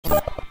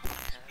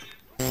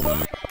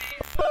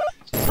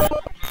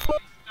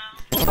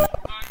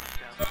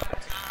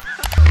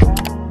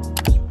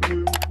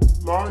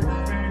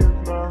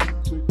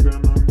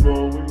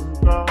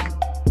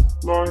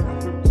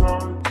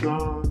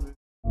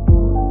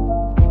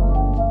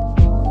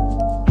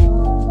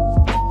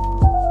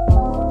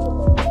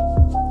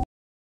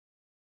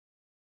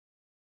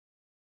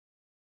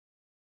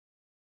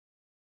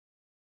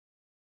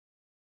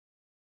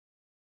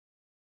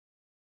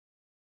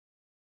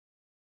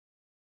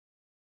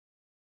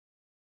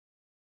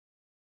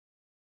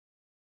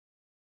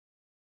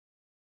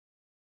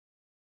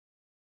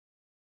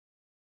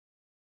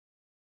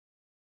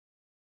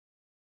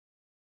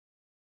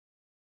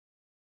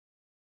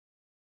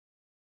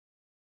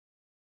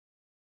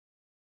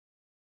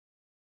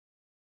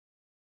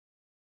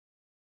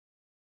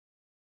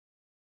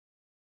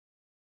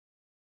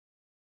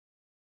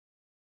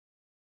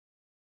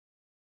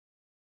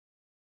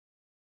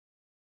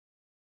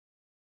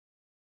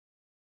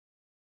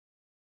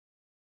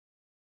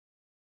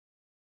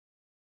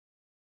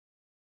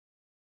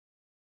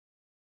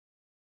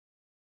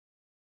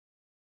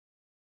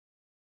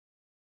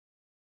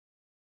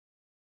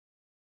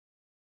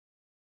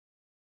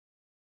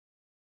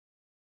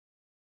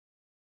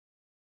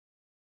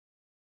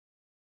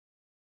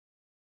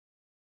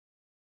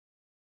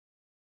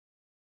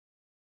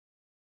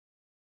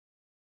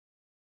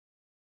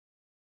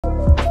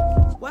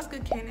What's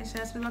good,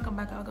 Kaynation? So welcome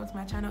back. Welcome to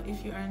my channel.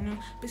 If you are new,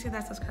 please hit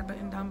that subscribe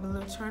button down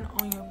below. Turn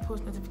on your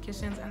post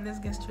notifications, and let's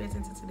get straight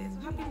into today's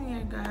video. Happy New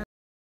Year, guys.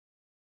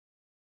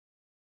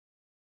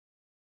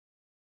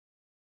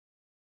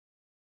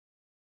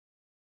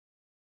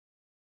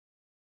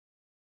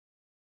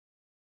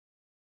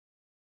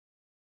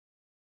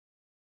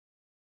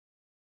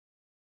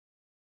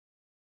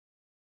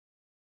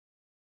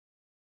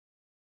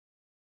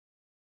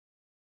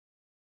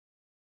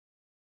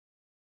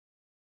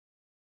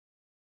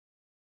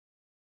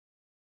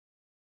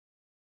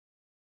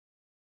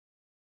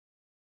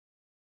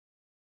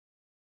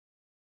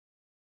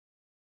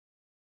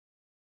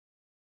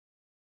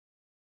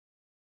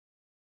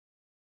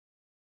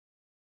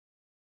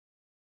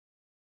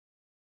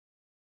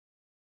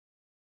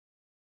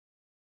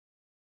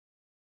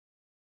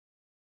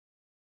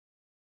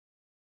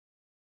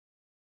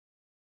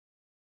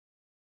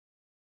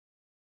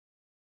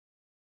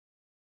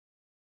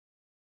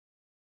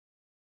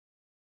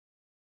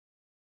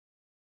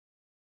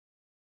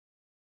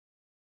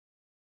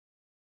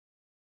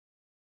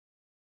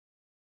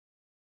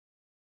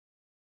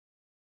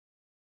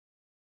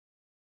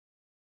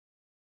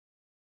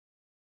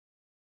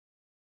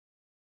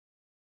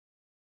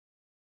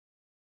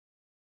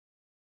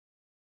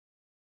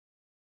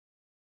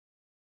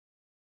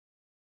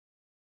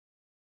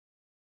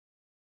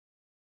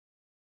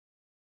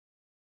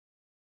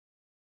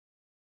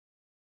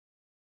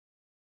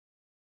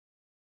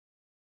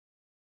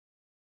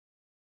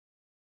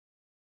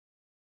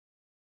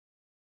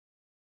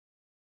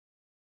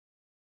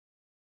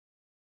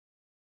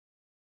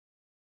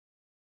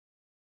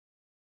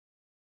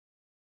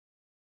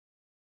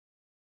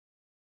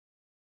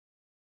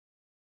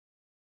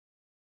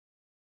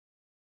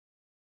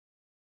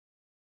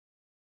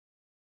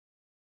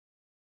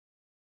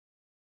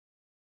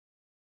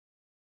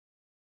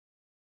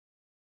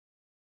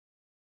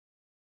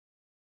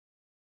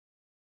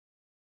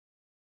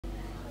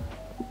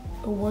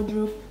 A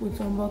wardrobe with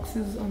some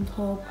boxes on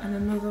top and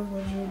another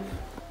wardrobe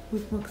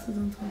with boxes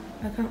on top.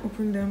 I can't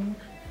open them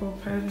for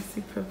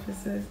privacy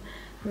purposes,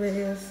 but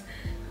yes,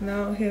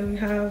 now here we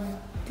have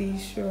the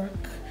Shurak,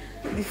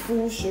 the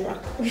full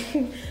Shurak.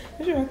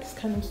 The Shurak is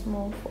kind of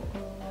small for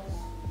us,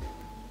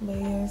 but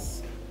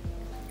yes,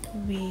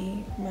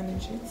 we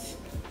manage it.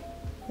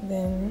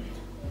 Then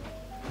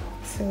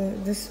so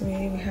this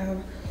way we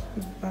have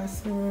the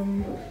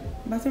bathroom.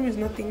 Bathroom is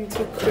nothing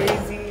too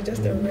crazy,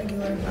 just a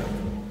regular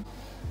bathroom.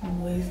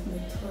 Where's the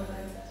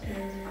toilet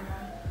area?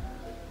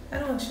 I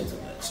don't want to show too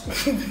much.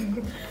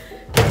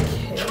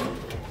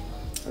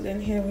 Okay.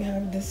 Then here we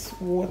have this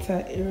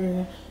water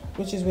area,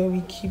 which is where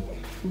we keep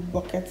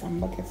buckets and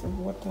buckets of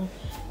water.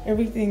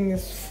 Everything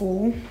is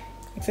full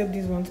except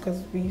these ones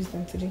because we use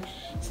them today.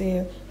 So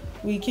yeah,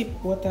 we keep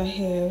water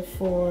here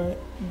for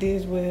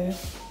days where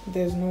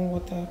there's no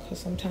water because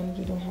sometimes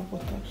we don't have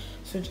water.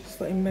 So just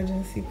for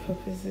emergency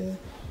purposes.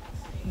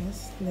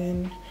 Yes,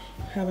 then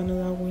have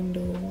another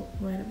window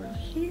right about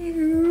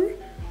here.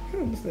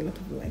 There's a lot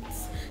of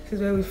lights. This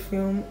is where we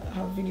film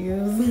our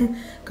videos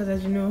because,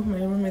 as you know, my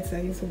roommates are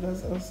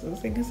YouTubers also,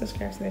 so you can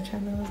subscribe to their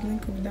channels.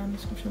 Link will be down in the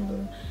description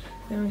below.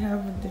 Then we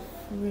have the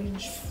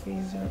fridge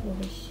freezer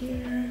over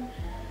here.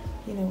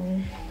 You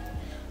know,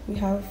 we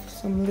have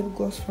some lip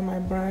gloss from my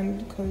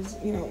brand because,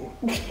 you know,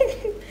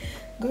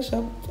 go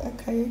shop at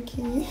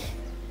Kayaki.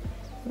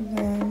 And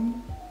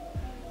then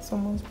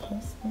someone's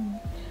person.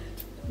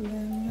 And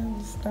then we have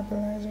the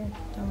stabilizer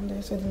down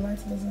there so the light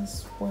doesn't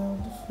spoil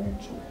the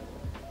fridge.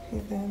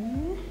 Okay,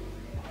 then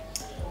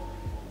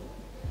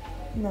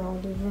now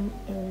the room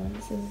area.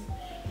 This is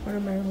one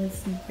of my roommate's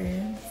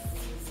beds.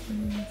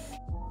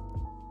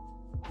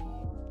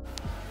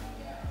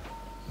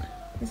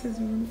 This is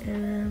the room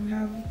area. We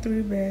have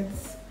 3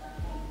 beds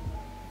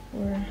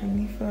for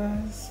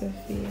Hanifa,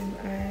 Sophie, and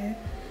I.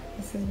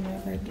 This is my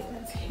bed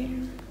right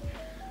here.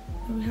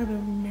 And we have a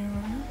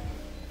mirror.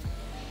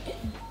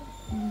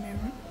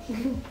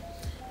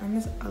 And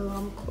this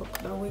alarm clock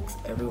that wakes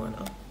everyone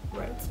up,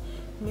 right?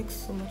 Makes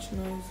so much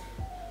noise.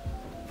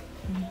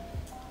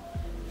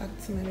 Back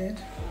to my bed.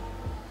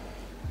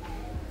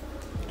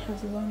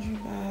 Has a laundry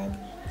bag,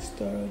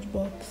 storage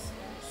box,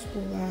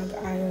 school bag,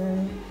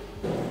 iron,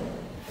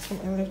 some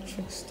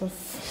electric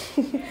stuff.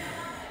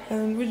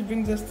 And which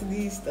brings us to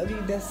the study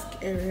desk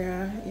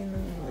area, you know,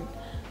 like,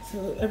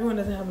 so everyone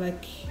doesn't have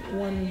like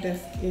one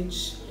desk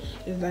each.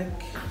 It's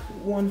like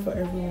one for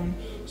everyone.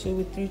 So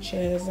with 3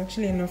 chairs,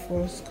 actually enough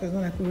for us because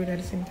not like we read at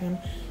the same time.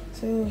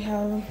 So we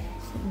have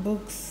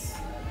books,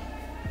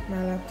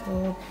 my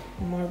laptop,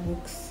 more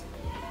books,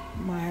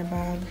 my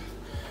bag,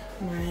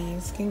 my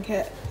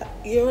skincare.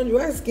 You know,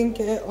 why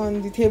skincare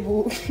on the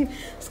table?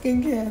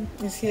 Skincare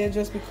is here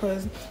just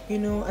because, you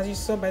know, as you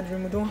saw by the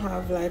room, we don't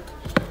have like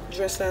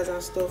dressers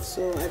and stuff,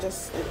 so I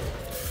just like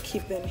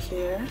keep them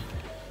here.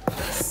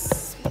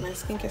 My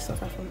skincare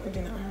stuff are from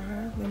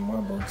Udina. Then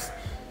more books,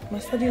 my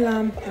study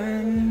lamp,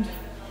 and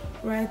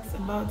right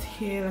about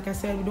here, like I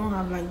said, we don't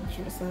have like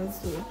dressers,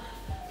 so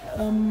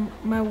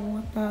my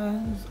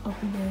water is up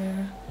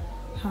there.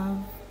 Have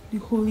the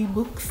holy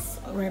books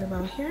right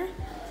about here.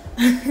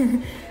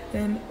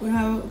 Then we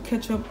have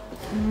ketchup,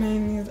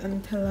 mayonnaise,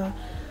 and Nutella.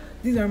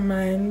 These are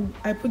mine.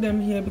 I put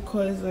them here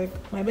because like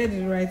my bed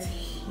is right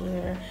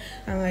here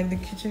and like the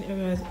kitchen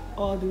area is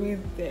all the way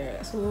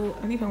there. So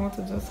and if I want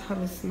to just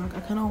have a snack,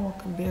 I cannot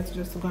walk there to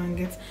just go and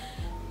get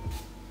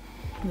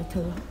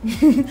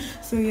Nutella.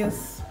 So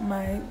yes,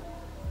 my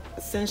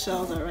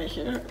essentials are right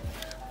here.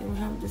 Then we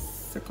have this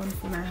second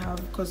phone I have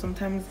because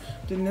sometimes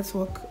the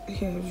network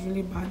here is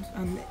really bad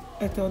and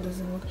Airtel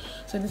doesn't work.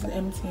 So this is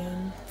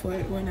MTN for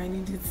when I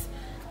need it.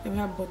 Then we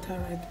have butter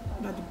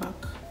right at the back.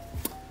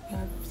 We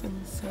have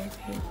some salt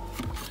here.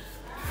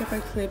 Paper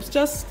clips,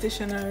 just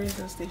stationaries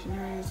and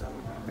stationaries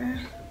over there.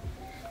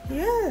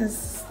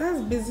 Yes,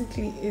 that's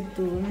basically it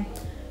though.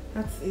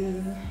 That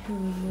is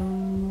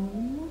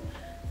room.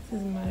 This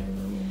is my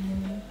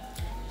room.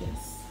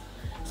 Yes.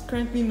 It's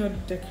currently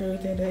not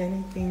decorated or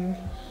anything,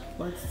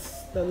 but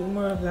there'll be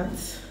more of that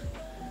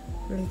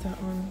later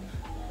on.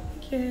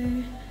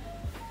 Okay.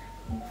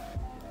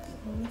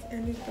 So let's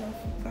end it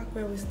off back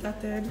where we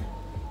started.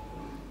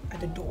 At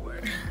the door.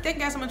 Thank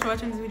you guys so much for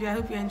watching this video. I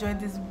hope you enjoyed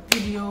this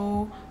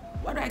video.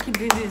 Why do I keep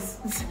doing this?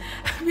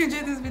 If you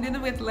enjoyed this video,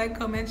 don't forget to like,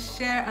 comment,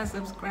 share, and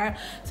subscribe.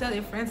 Tell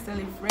a friend, tell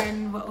a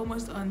friend. We're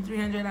almost on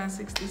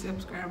 360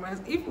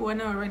 subscribers if you are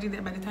not already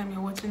there by the time you're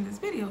watching this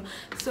video.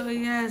 So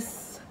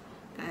yes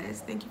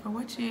guys, thank you for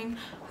watching.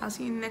 I'll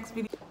see you in the next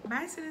video.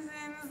 Bye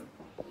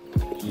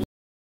citizens.